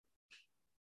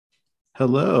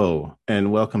Hello,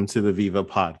 and welcome to the Viva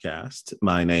podcast.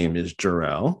 My name is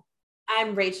Jarrell.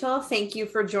 I'm Rachel. Thank you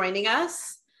for joining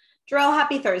us. Jarrell,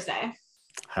 happy Thursday.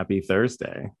 Happy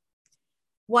Thursday.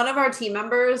 One of our team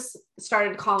members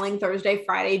started calling Thursday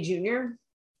Friday Junior.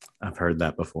 I've heard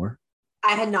that before.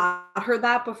 I had not heard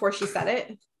that before she said it,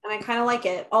 and I kind of like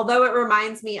it. Although it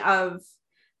reminds me of,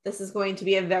 this is going to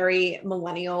be a very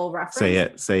millennial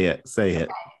reference. Say it.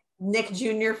 Nick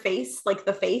Jr. face, like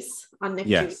the face on Nick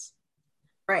Jr. Yes.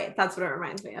 Right, that's what it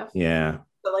reminds me of. Yeah.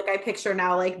 So like I picture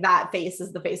now like that face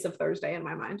is the face of Thursday in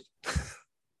my mind.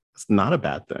 It's not a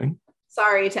bad thing.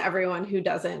 Sorry to everyone who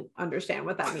doesn't understand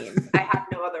what that means. I have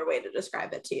no other way to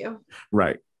describe it to you.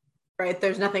 Right. Right.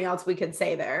 There's nothing else we could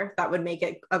say there that would make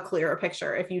it a clearer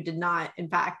picture if you did not, in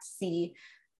fact, see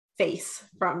Face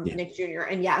from Nick Jr.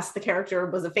 And yes, the character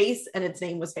was a face and its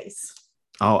name was Face.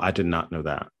 Oh, I did not know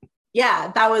that.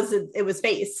 Yeah, it was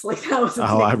Face. Like that was.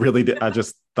 Oh, I really did. I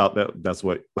just thought that's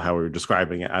how we were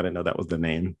describing it. I didn't know that was the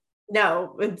name.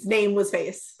 No, its name was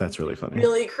Face. That's really funny.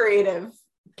 Really creative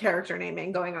character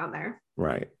naming going on there.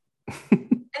 Right.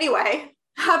 Anyway,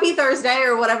 happy Thursday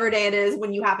or whatever day it is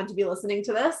when you happen to be listening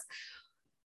to this.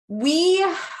 We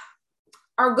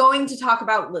are going to talk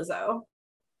about Lizzo.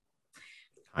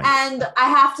 And I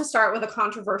have to start with a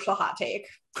controversial hot take.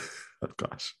 Oh,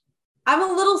 gosh. I'm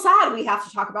a little sad we have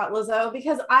to talk about Lizzo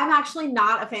because I'm actually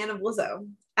not a fan of Lizzo,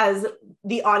 as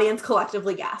the audience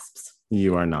collectively gasps.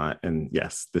 You are not. And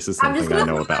yes, this is something I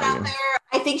know about you.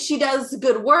 I think she does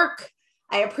good work.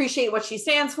 I appreciate what she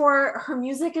stands for. Her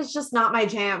music is just not my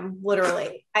jam,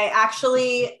 literally. I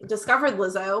actually discovered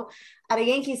Lizzo at a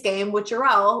Yankees game with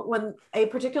Jarrell when a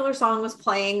particular song was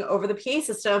playing over the PA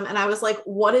system. And I was like,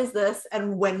 what is this?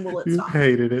 And when will it stop? You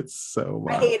hated it so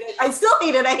much. I hate it. I still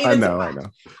hate it. I hate it so much. I know.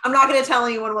 I'm not going to tell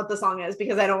anyone what the song is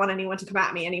because I don't want anyone to come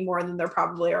at me any more than they're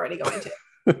probably already going to.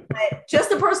 But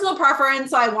just a personal preference.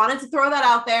 So I wanted to throw that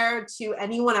out there to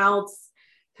anyone else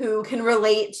who can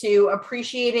relate to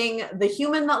appreciating the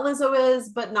human that Lizzo is,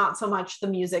 but not so much the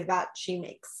music that she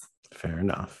makes. Fair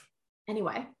enough.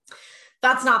 Anyway,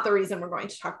 that's not the reason we're going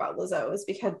to talk about Lizzo, is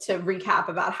because to recap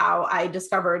about how I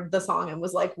discovered the song and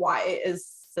was like, why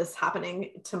is this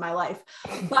happening to my life?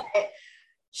 But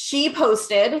she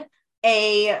posted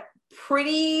a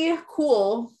pretty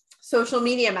cool social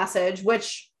media message,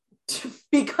 which,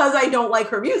 because I don't like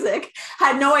her music,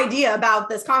 had no idea about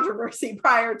this controversy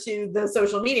prior to the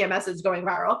social media message going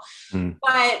viral.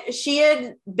 But she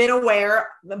had been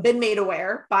made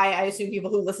aware by, I assume, people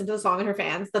who listen to the song and her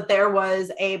fans, that there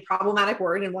was a problematic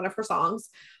word in one of her songs.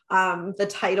 The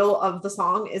title of the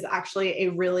song is actually a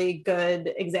really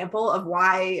good example of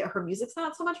why her music's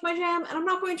not so much my jam. And I'm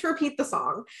not going to repeat the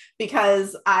song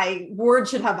because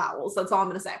words should have vowels. That's all I'm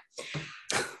going to say.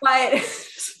 But I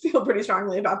feel pretty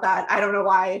strongly about that. I don't know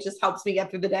why. It just helps me get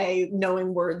through the day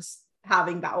knowing words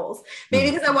having vowels.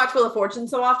 Maybe because I watch Wheel of Fortune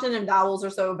so often and vowels are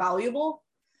so valuable.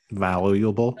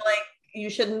 Valuable? Like, you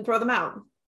shouldn't throw them out.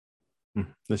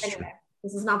 That's anyway, true.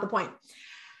 This is not the point.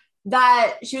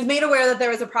 That she was made aware that there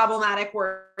was a problematic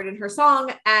word in her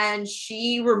song and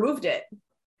she removed it,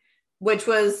 which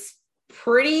was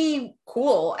pretty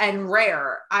cool and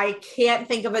rare. I can't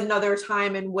think of another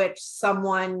time in which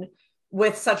someone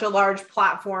with such a large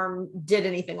platform did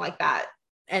anything like that.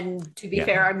 And to be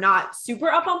fair, I'm not super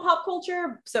up on pop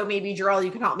culture, so maybe Jarrell,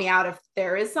 you can help me out if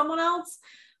there is someone else,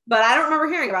 but I don't remember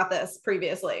hearing about this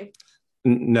previously.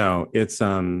 No, it's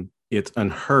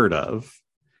unheard of,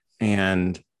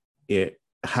 and it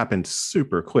happened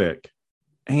super quick,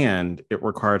 and it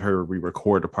required her to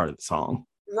re-record a part of the song.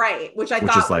 Right, which I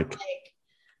thought is like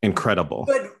incredible.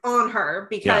 Good on her,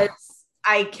 because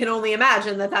I can only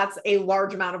imagine that that's a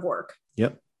large amount of work.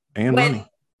 Yep. And money.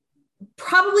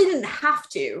 Probably didn't have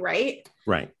to, right?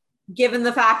 Right. Given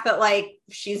the fact that like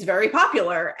she's very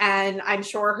popular and I'm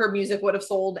sure her music would have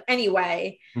sold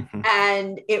anyway. Mm-hmm.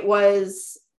 And it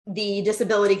was the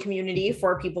disability community,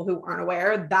 for people who aren't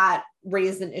aware, that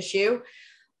raised an issue,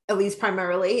 at least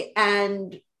primarily.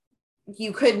 And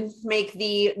you could make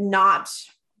the not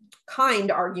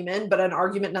kind argument, but an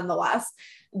argument nonetheless,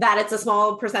 that it's a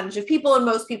small percentage of people and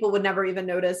most people would never even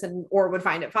notice or would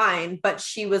find it fine. But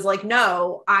she was like,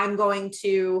 no, I'm going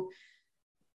to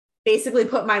basically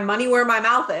put my money where my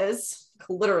mouth is,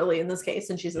 literally in this case,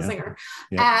 and she's a singer.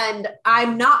 And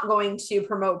I'm not going to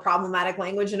promote problematic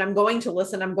language, and I'm going to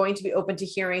listen. I'm going to be open to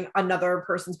hearing another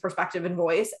person's perspective and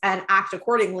voice and act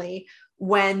accordingly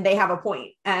when they have a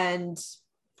point. And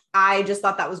I just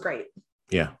thought that was great.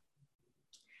 Yeah.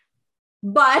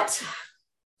 But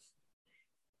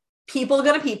people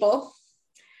gonna people.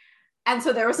 And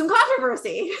so there was some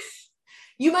controversy.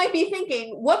 You might be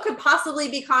thinking, what could possibly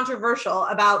be controversial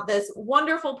about this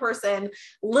wonderful person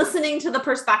listening to the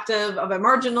perspective of a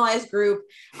marginalized group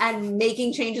and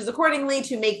making changes accordingly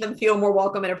to make them feel more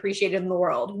welcome and appreciated in the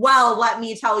world? Well, let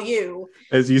me tell you.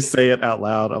 As you say it out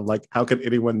loud, I'm like, how could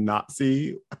anyone not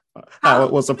see how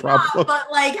it was a problem? Not,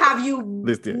 but like, have you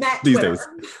met these Twitter? Days?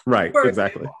 Right,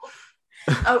 exactly.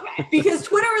 Okay, because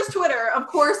Twitter is Twitter. Of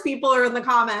course, people are in the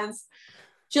comments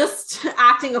just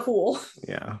acting a fool.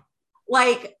 Yeah.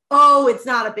 Like, oh, it's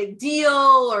not a big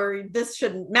deal, or this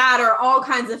shouldn't matter, all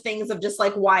kinds of things of just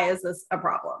like, why is this a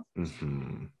problem?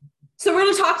 Mm-hmm. So we're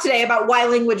going to talk today about why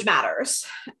language matters,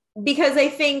 because I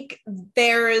think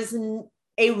there is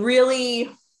a really,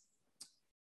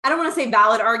 I don't want to say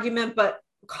valid argument, but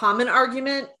common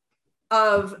argument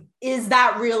of, is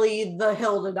that really the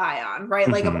hill to die on, right?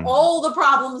 Like, of all the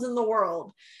problems in the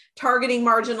world targeting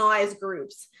marginalized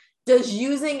groups, does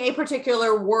using a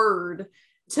particular word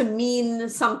to mean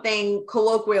something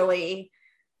colloquially,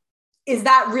 is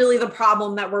that really the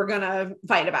problem that we're going to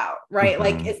fight about, right?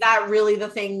 Like, is that really the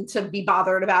thing to be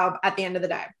bothered about at the end of the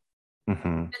day?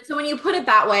 And so when you put it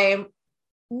that way,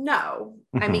 no.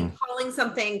 I mean, calling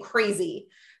something crazy,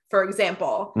 for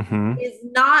example, is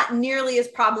not nearly as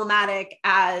problematic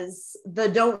as the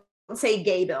don't say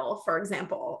gay bill, for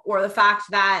example, or the fact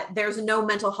that there's no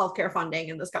mental health care funding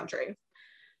in this country.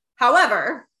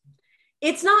 However,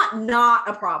 it's not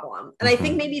a problem. And I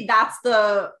think maybe that's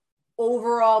the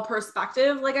overall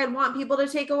perspective, like, I'd want people to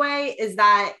take away, is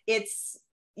that it's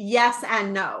yes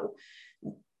and no.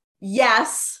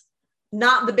 Yes,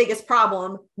 not the biggest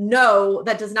problem. No,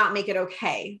 that does not make it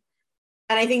okay.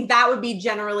 And I think that would be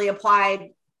generally applied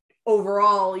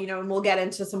overall, you know, and we'll get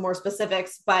into some more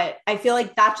specifics, but I feel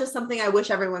like that's just something I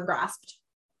wish everyone grasped.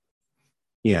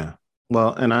 Yeah.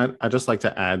 Well, and I just like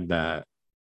to add that,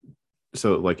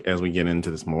 so like, as we get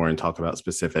into this more and talk about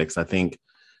specifics, I think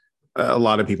a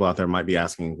lot of people out there might be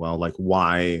asking, well, like,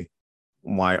 why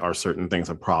are certain things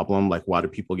a problem? Like, why do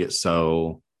people get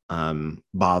so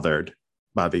bothered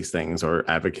by these things or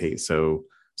advocate so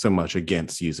much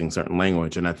against using certain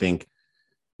language? And I think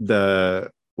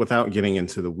without getting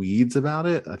into the weeds about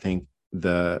it, I think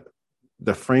the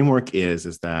framework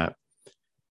is that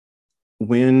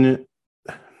when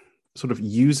sort of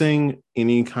using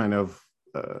any kind of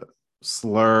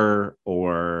slur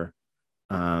or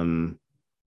I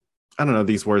don't know,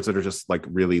 these words that are just like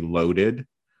really loaded,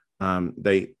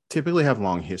 they typically have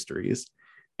long histories.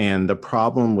 And the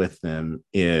problem with them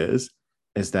is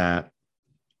that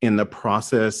in the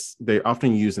process, they're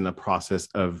often used in the process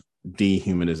of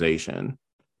dehumanization,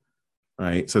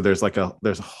 right? So there's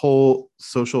a whole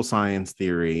social science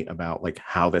theory about like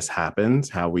how this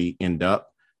happens, how we end up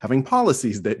having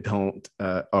policies that don't,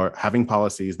 or having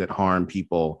policies that harm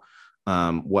people.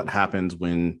 What happens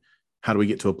how do we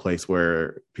get to a place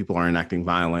where people are enacting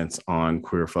violence on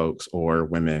queer folks or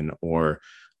women, or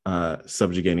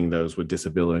subjugating those with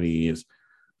disabilities,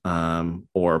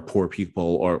 or poor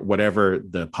people, or whatever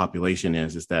the population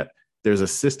is that there's a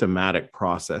systematic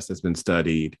process that's been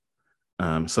studied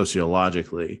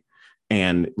sociologically,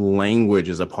 and language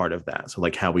is a part of that. So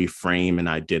like how we frame and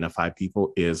identify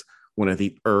people is one of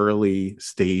the early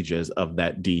stages of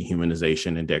that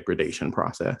dehumanization and degradation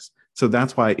process. So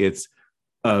that's why it's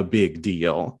a big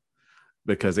deal,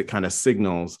 because it kind of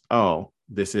signals, oh,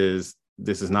 this is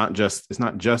not just, it's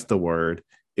not just the word.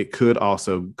 It could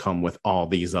also come with all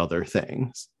these other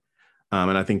things.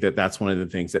 And I think that that's one of the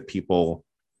things that people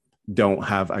don't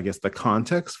have, I guess, the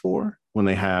context for when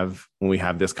we have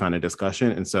this kind of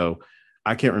discussion. And so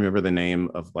I can't remember the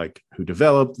name of like who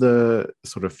developed the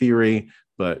sort of theory,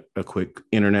 but a quick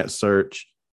internet search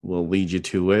will lead you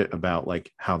to it, about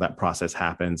like how that process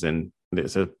happens. And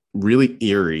it's a really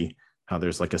eerie how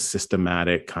there's like a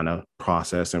systematic kind of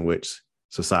process in which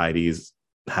societies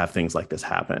have things like this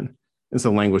happen. And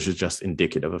so language is just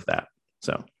indicative of that.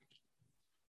 So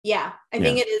yeah, I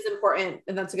think it is important,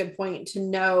 and that's a good point, to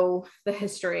know the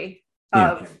history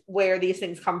of where these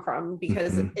things come from,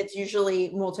 because it's usually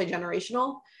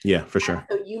multi-generational. Yeah, for sure.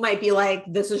 So you might be like,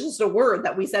 this is just a word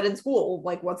that we said in school.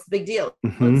 Like, what's the big deal?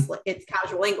 It's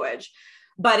casual language,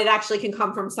 but it actually can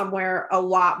come from somewhere a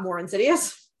lot more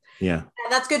insidious. Yeah.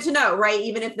 And that's good to know, right?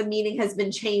 Even if the meaning has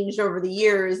been changed over the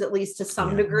years, at least to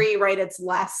some degree, right? It's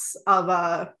less of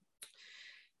a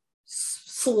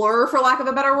slur, for lack of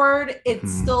a better word. It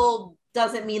still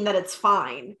doesn't mean that it's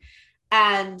fine.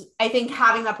 And I think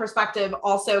having that perspective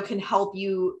also can help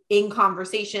you in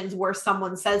conversations where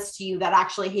someone says to you that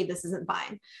actually, hey, this isn't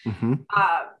fine.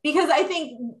 Because I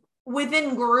think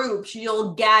within groups,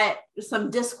 you'll get some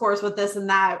discourse with this and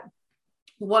that.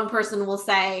 One person will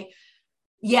say,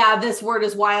 yeah, this word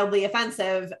is wildly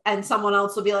offensive, and someone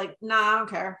else will be like, nah, I don't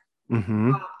care.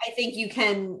 Mm-hmm. I think you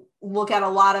can look at a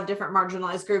lot of different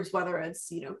marginalized groups, whether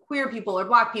it's, queer people or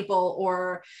Black people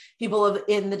or people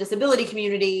in the disability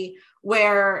community,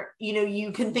 where,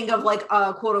 you can think of like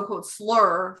a quote unquote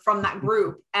slur from that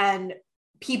group, and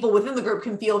people within the group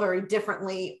can feel very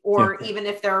differently, or Yeah. even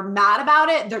if they're mad about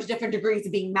it, there's different degrees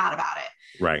of being mad about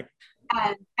it. Right.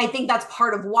 And I think that's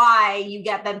part of why you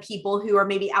get then people who are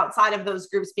maybe outside of those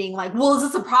groups being like, well, is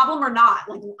this a problem or not?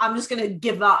 Like, I'm just going to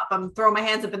give up. I'm throwing my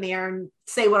hands up in the air and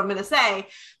say what I'm going to say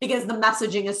because the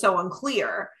messaging is so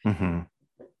unclear. Mm-hmm.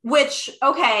 Which,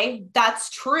 okay, that's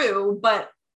true. But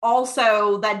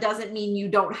also that doesn't mean you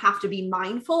don't have to be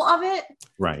mindful of it.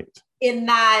 Right. In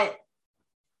that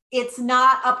it's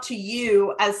not up to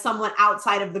you as someone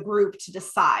outside of the group to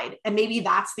decide. And maybe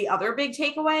that's the other big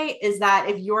takeaway, is that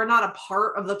if you're not a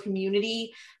part of the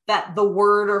community that the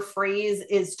word or phrase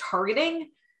is targeting,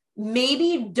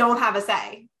 maybe don't have a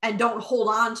say and don't hold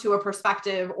on to a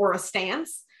perspective or a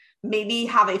stance. Maybe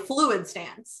have a fluid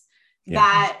stance. Yeah.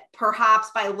 That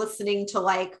perhaps by listening to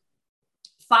like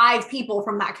 5 people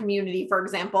from that community, for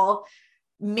example,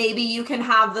 maybe you can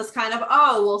have this kind of,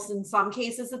 oh, well, in some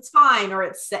cases it's fine, or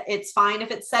it's fine if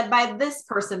it's said by this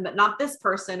person, but not this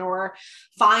person, or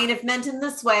fine if meant in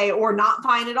this way, or not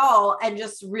fine at all. And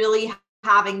just really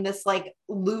having this like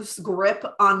loose grip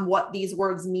on what these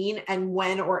words mean and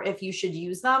when or if you should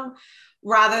use them,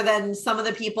 rather than some of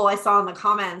the people I saw in the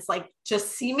comments, like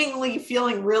just seemingly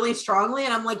feeling really strongly.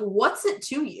 And I'm like, what's it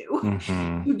to you?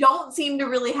 Mm-hmm. You don't seem to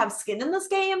really have skin in this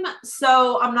game.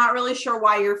 So I'm not really sure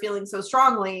why you're feeling so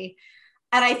strongly.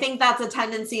 And I think that's a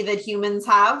tendency that humans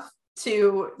have,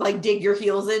 to like dig your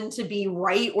heels in to be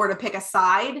right or to pick a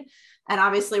side. And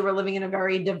obviously we're living in a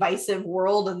very divisive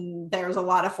world, and there's a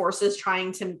lot of forces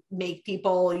trying to make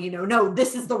people, no,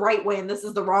 this is the right way and this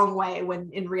is the wrong way,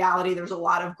 when in reality there's a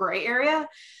lot of gray area.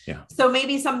 Yeah. So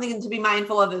maybe something to be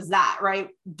mindful of is that, right?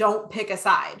 Don't pick a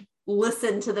side.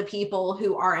 Listen to the people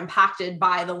who are impacted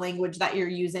by the language that you're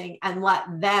using and let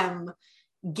them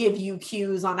give you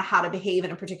cues on how to behave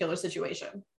in a particular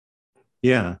situation.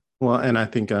 Yeah. Well, and I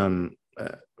think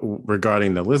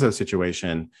regarding the Lizzo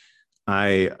situation,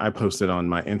 I posted on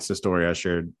my Insta story, I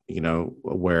shared,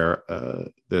 where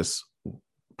this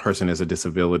person is a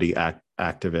disability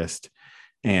activist,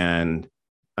 and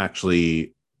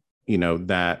actually,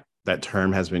 that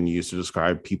term has been used to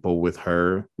describe people with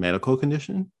her medical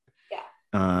condition.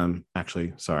 Yeah.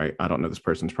 Actually, sorry, I don't know this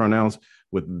person's pronouns,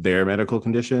 with their medical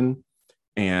condition.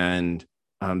 And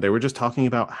they were just talking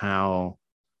about how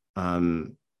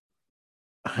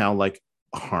like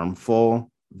harmful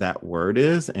that word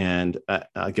is. And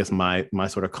I guess my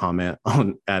sort of comment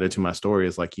on added to my story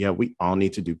is like, yeah, we all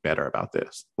need to do better about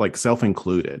this, like self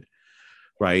included.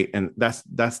 Right. And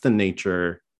that's the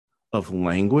nature of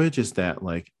language, is that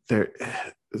like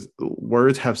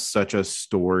words have such a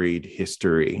storied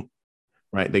history,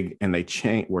 right? They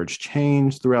change, words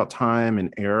change throughout time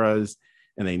and eras,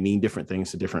 and they mean different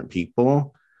things to different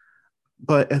people.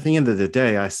 But at the end of the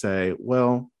day, I say,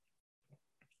 well,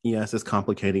 yes, it's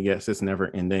complicated. Yes, it's never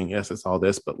ending. Yes, it's all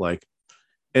this. But like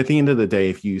at the end of the day,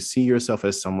 if you see yourself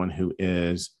as someone who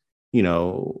is,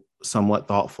 somewhat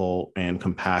thoughtful and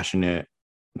compassionate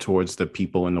towards the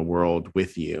people in the world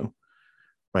with you,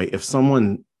 right? If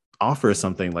someone offers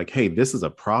something like, hey, this is a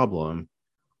problem,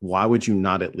 why would you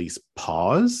not at least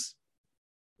pause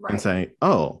and say,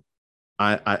 oh,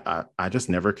 I just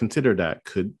never considered that.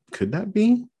 Could that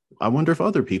be? I wonder if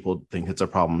other people think it's a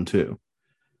problem too.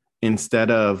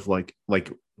 Instead of like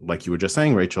you were just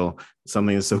saying, Rachel,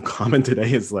 something that's so common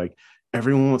today is like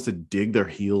everyone wants to dig their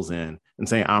heels in and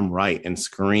say I'm right and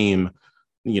scream,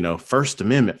 First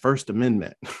Amendment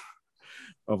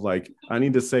of like, I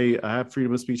need to say I have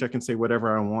freedom of speech. I can say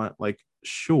whatever I want. Like,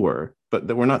 sure. But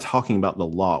we're not talking about the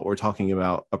law. We're talking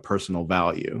about a personal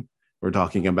value. We're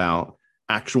talking about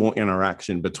actual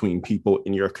interaction between people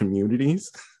in your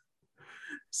communities.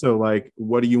 So like,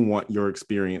 what do you want your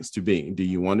experience to be? Do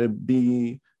you want to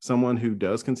be someone who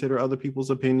does consider other people's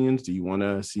opinions? Do you want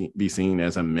to be seen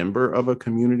as a member of a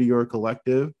community or a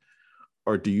collective?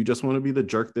 Or do you just want to be the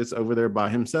jerk that's over there by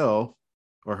himself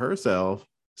or herself,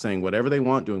 saying whatever they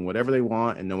want, doing whatever they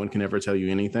want, and no one can ever tell you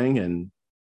anything, and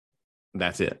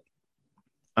that's it?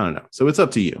 I don't know. So it's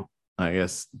up to you, I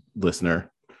guess,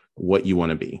 listener, what you want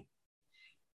to be.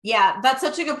 Yeah, that's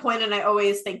such a good point. And I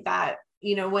always think that,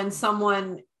 when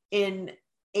someone in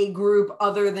a group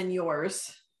other than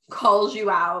yours calls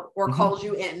you out or calls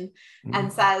you in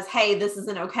and says, hey, this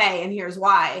isn't okay, and here's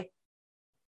why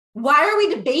are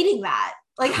we debating that?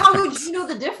 Like, how would you know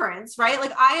the difference, right?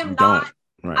 Like, I am not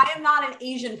Right. I am not an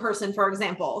Asian person, for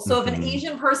example. So if an Mm-hmm.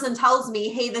 Asian person tells me,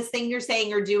 hey, this thing you're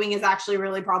saying or doing is actually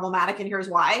really problematic and here's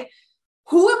why,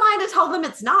 who am I to tell them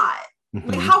it's not? Like,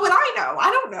 Mm-hmm. how would I know? I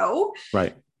don't know.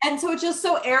 Right. And so it's just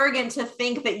so arrogant to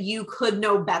think that you could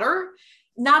know better.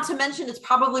 Not to mention, it's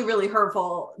probably really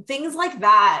hurtful. Things like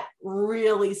that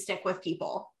really stick with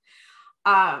people.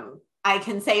 I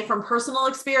can say from personal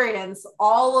experience,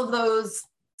 all of those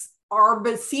are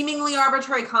seemingly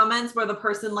arbitrary comments where the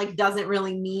person like doesn't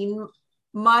really mean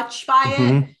much by it,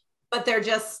 Mm-hmm. but they're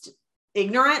just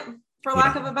ignorant, for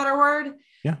lack Yeah. of a better word.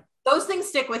 Yeah. Those things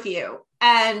stick with you.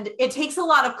 And it takes a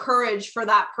lot of courage for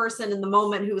that person in the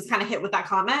moment who was kind of hit with that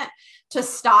comment to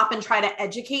stop and try to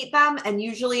educate them. And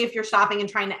usually, if you're stopping and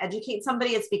trying to educate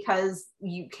somebody, it's because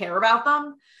you care about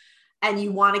them and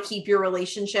you want to keep your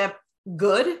relationship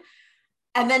good.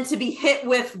 And then to be hit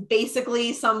with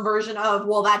basically some version of,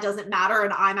 well, that doesn't matter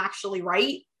and I'm actually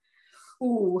right.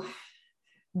 Ooh,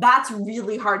 that's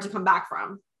really hard to come back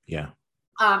from. Yeah.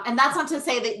 And that's not to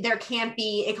say that there can't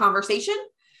be a conversation.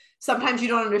 Sometimes you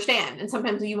don't understand, and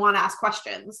sometimes you want to ask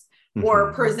questions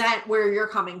or present where you're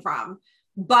coming from.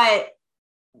 But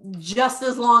just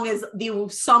as long as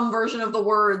some version of the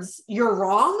words "you're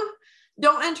wrong"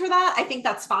 don't enter that, I think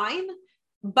that's fine.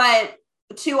 But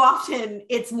too often,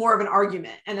 it's more of an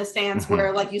argument and a stance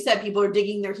where, like you said, people are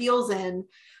digging their heels in,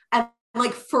 and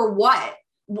like, for what?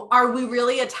 Are we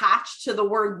really attached to the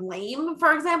word lame,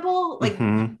 for example? Like,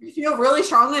 you feel really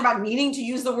strongly about needing to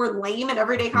use the word lame in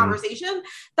everyday conversation?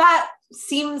 That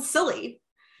seems silly.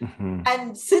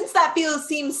 And since that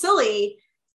seems silly,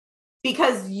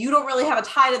 because you don't really have a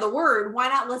tie to the word, why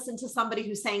not listen to somebody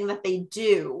who's saying that they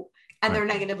do and they're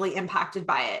negatively impacted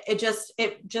by it?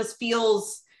 It just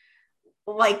feels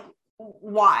like,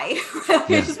 why?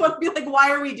 I just want to be like,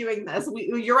 why are we doing this?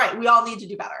 You're right. We all need to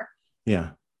do better. Yeah.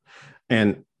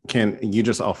 And you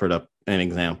just offered up an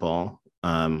example,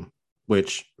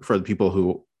 which for the people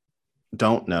who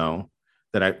don't know,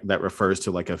 that refers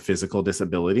to like a physical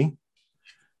disability.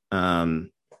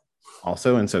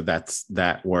 Also, and so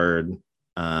that word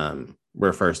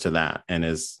refers to that and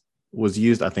was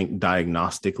used, I think,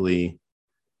 diagnostically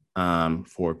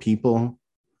for people,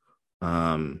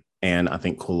 and I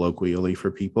think colloquially for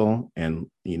people, and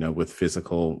with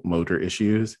physical motor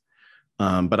issues.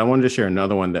 But I wanted to share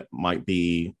another one that might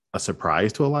be a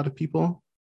surprise to a lot of people,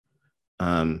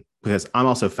 because I'm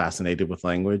also fascinated with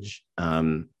language.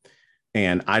 And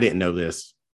I didn't know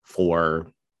this for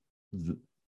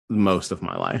most of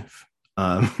my life.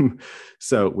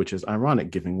 Which is ironic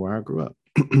given where I grew up.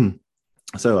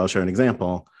 So I'll share an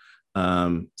example.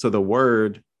 So the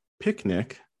word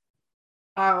picnic.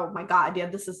 Oh my God. Yeah,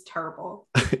 this is terrible.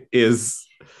 Is,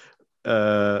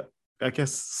 I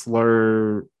guess,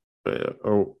 slur,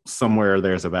 or somewhere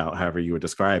there's about however you would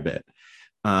describe it.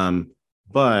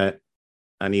 But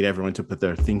I need everyone to put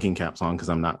their thinking caps on because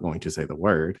I'm not going to say the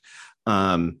word.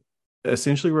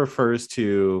 Essentially refers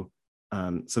to,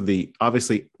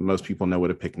 obviously most people know what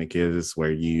a picnic is,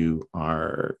 where you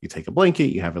take a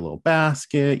blanket, you have a little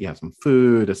basket, you have some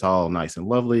food, it's all nice and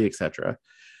lovely, etc.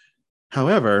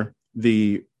 However,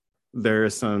 the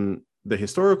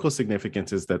historical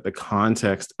significance is that the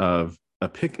context of a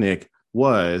picnic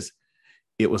was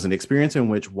an experience in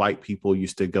which white people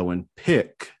used to go and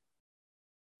pick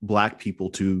Black people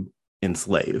to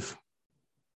enslave.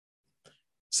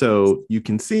 So you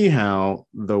can see how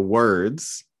the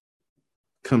words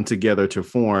come together to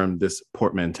form this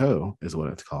portmanteau, is what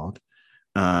it's called.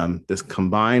 This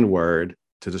combined word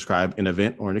to describe an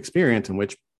event or an experience in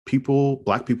which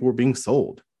Black people were being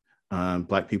sold.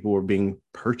 Black people were being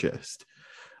purchased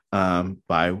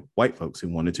by white folks who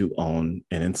wanted to own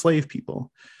and enslave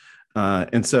people.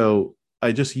 And so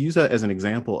I just use that as an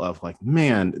example of like,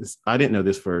 man, I didn't know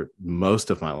this for most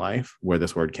of my life, where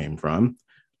this word came from.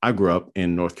 I grew up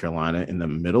in North Carolina in the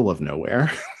middle of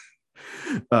nowhere.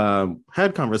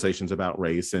 Had conversations about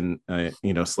race, and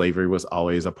slavery was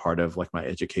always a part of like my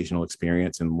educational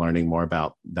experience and learning more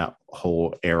about that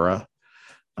whole era.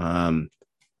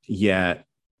 Yet,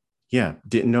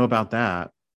 didn't know about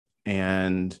that.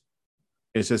 And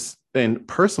it's just, and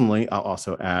personally, I'll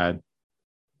also add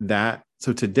that.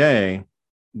 So today,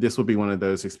 this will be one of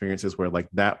those experiences where like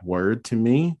that word to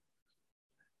me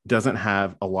doesn't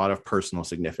have a lot of personal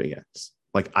significance.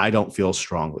 Like I don't feel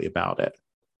strongly about it,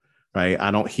 right? I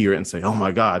don't hear it and say, oh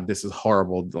my God, this is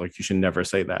horrible. Like you should never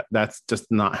say that. That's just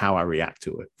not how I react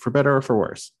to it, for better or for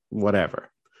worse, whatever.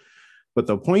 But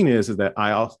the point is that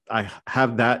I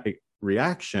have that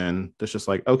reaction that's just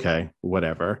like, okay,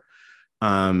 whatever.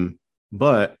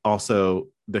 But also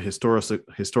the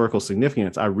historical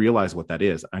significance, I realize what that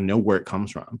is. I know where it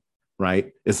comes from,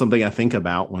 right? It's something I think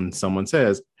about when someone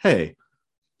says, hey,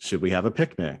 should we have a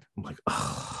picnic? I'm like,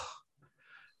 oh,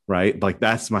 right? Like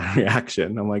that's my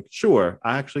reaction. I'm like, sure,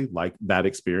 I actually like that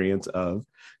experience of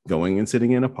going and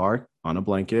sitting in a park on a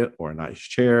blanket or a nice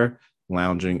chair,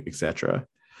 lounging, etc.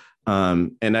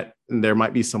 And there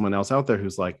might be someone else out there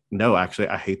who's like, no, actually,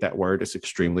 I hate that word. It's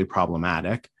extremely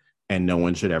problematic and no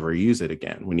one should ever use it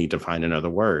again. We need to find another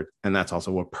word. And that's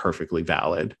also a perfectly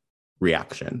valid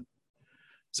reaction.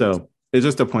 So it's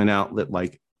just to point out that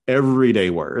like everyday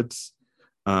words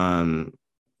come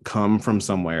from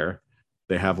somewhere.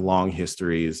 They have long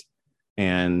histories.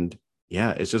 And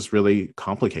yeah, it's just really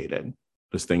complicated,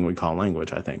 this thing we call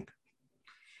language, I think.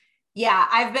 Yeah,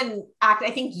 I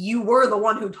think you were the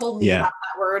one who told me about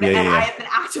that word, and I have been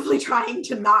actively trying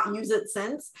to not use it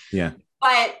since. Yeah.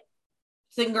 But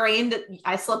it's ingrained.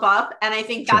 I slip up. And I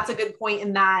think that's a good point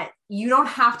in that you don't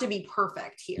have to be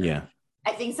perfect here. Yeah.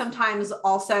 I think sometimes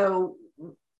also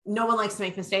no one likes to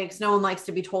make mistakes. No one likes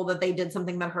to be told that they did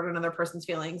something that hurt another person's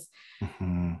feelings.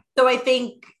 Mm-hmm. So I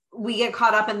think we get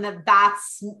caught up in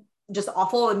that's just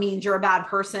awful. It means you're a bad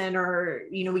person, or,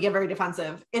 we get very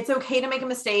defensive. It's okay to make a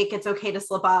mistake. It's okay to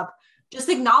slip up. Just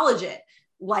acknowledge it,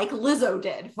 like Lizzo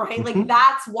did, right? Mm-hmm. Like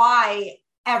that's why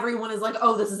everyone is like,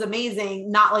 oh, this is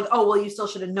amazing. Not like, oh, well, you still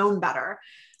should have known better.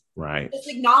 Right. Just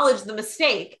acknowledge the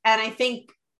mistake. And I think,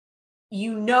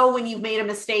 when you've made a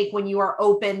mistake, when you are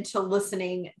open to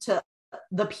listening to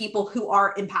the people who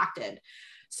are impacted.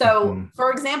 So,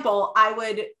 for example, I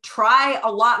would try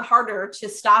a lot harder to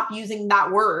stop using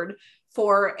that word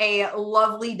for a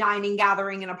lovely dining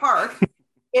gathering in a park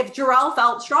if Jarrell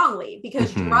felt strongly,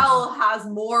 because Jarrell has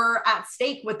more at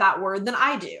stake with that word than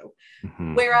I do.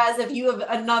 Whereas if you have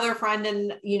another friend in,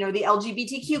 the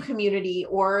LGBTQ community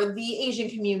or the Asian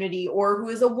community, or who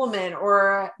is a woman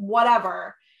or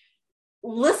whatever,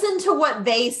 listen to what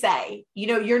they say.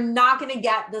 You're not going to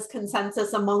get this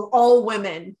consensus among all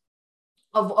women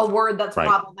of a word that's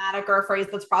problematic or a phrase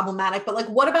that's problematic. But like,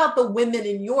 what about the women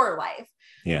in your life?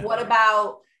 Yeah. What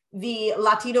about the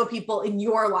Latino people in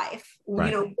your life?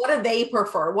 Right. What do they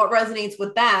prefer? What resonates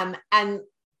with them? And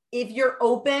if you're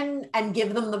open and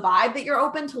give them the vibe that you're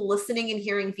open to listening and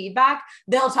hearing feedback,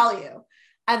 they'll tell you.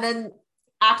 And then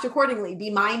act accordingly. Be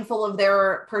mindful of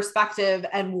their perspective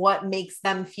and what makes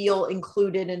them feel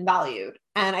included and valued.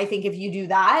 And I think if you do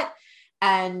that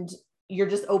and you're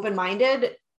just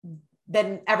open-minded,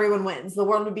 then everyone wins. The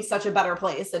world would be such a better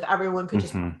place if everyone could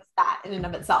just practice that in and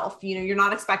of itself. You're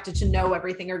not expected to know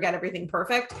everything or get everything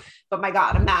perfect, but my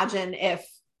God, imagine if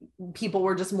people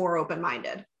were just more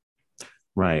open-minded.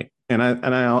 Right. And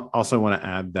I also want to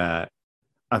add that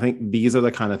I think these are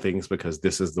the kind of things, because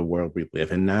this is the world we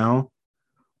live in now,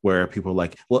 where people are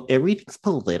like, well, everything's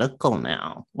political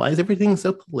now. Why is everything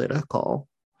so political?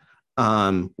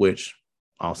 Which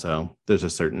also there's a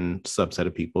certain subset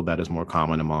of people that is more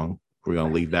common among. We're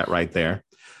going to leave that right there.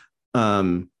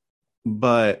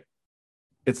 But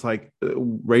it's like,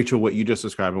 Rachel, what you just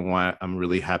described, and why I'm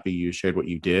really happy you shared what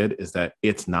you did, is that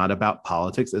it's not about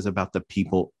politics. It's about the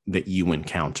people that you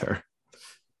encounter.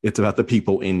 It's about the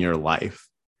people in your life.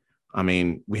 I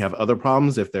mean, we have other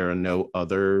problems. If there are no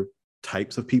other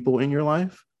types of people in your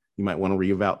life, you might want to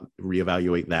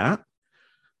reevaluate that.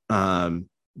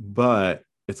 But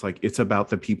it's like, it's about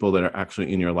the people that are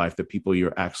actually in your life, the people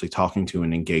you're actually talking to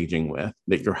and engaging with,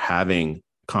 that you're having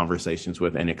conversations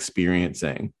with and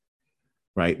experiencing,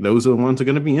 right? Those are the ones that are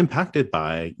going to be impacted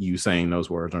by you saying those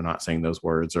words or not saying those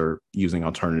words or using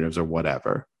alternatives or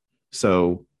whatever.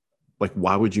 So like,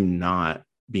 why would you not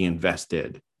be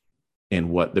invested in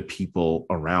what the people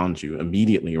around you,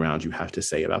 immediately around you, have to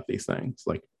say about these things?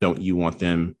 Like, don't you want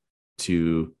them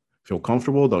to feel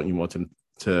comfortable? Don't you want them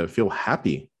to feel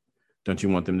happy? Don't you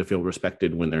want them to feel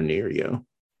respected when they're near you?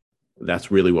 That's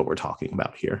really what we're talking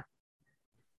about here.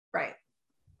 Right.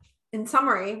 In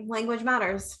summary, language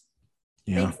matters.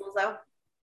 Yeah. Thanks, Lizzo.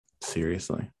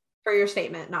 Seriously. For your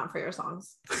statement, not for your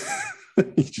songs.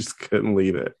 You just couldn't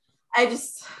leave it.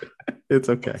 It's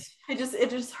okay. It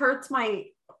just hurts my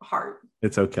heart.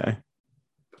 It's okay.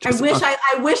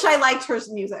 I wish I liked her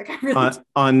music. I really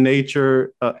on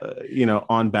nature,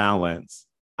 on balance,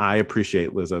 I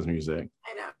appreciate Lizzo's music.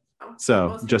 I know.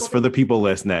 So just for the people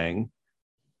listening,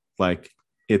 like,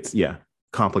 it's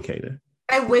complicated.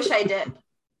 I wish I did.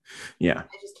 Yeah.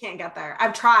 I just can't get there.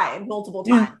 I've tried multiple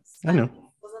times. I know. It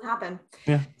doesn't happen.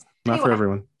 Yeah. Not for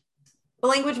everyone. The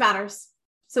language matters.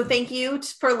 So thank you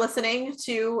for listening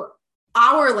to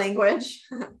our language.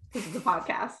 This is a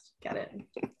podcast. Get it?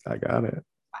 I got it.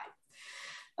 Fine.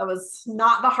 That was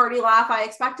not the hearty laugh I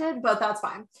expected, but that's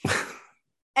fine.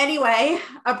 Anyway,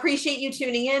 appreciate you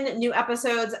tuning in. New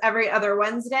episodes every other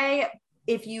Wednesday.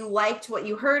 If you liked what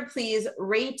you heard, please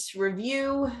rate,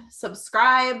 review,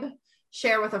 subscribe,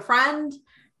 share with a friend,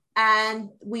 and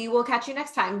we will catch you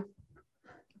next time.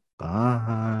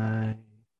 Bye.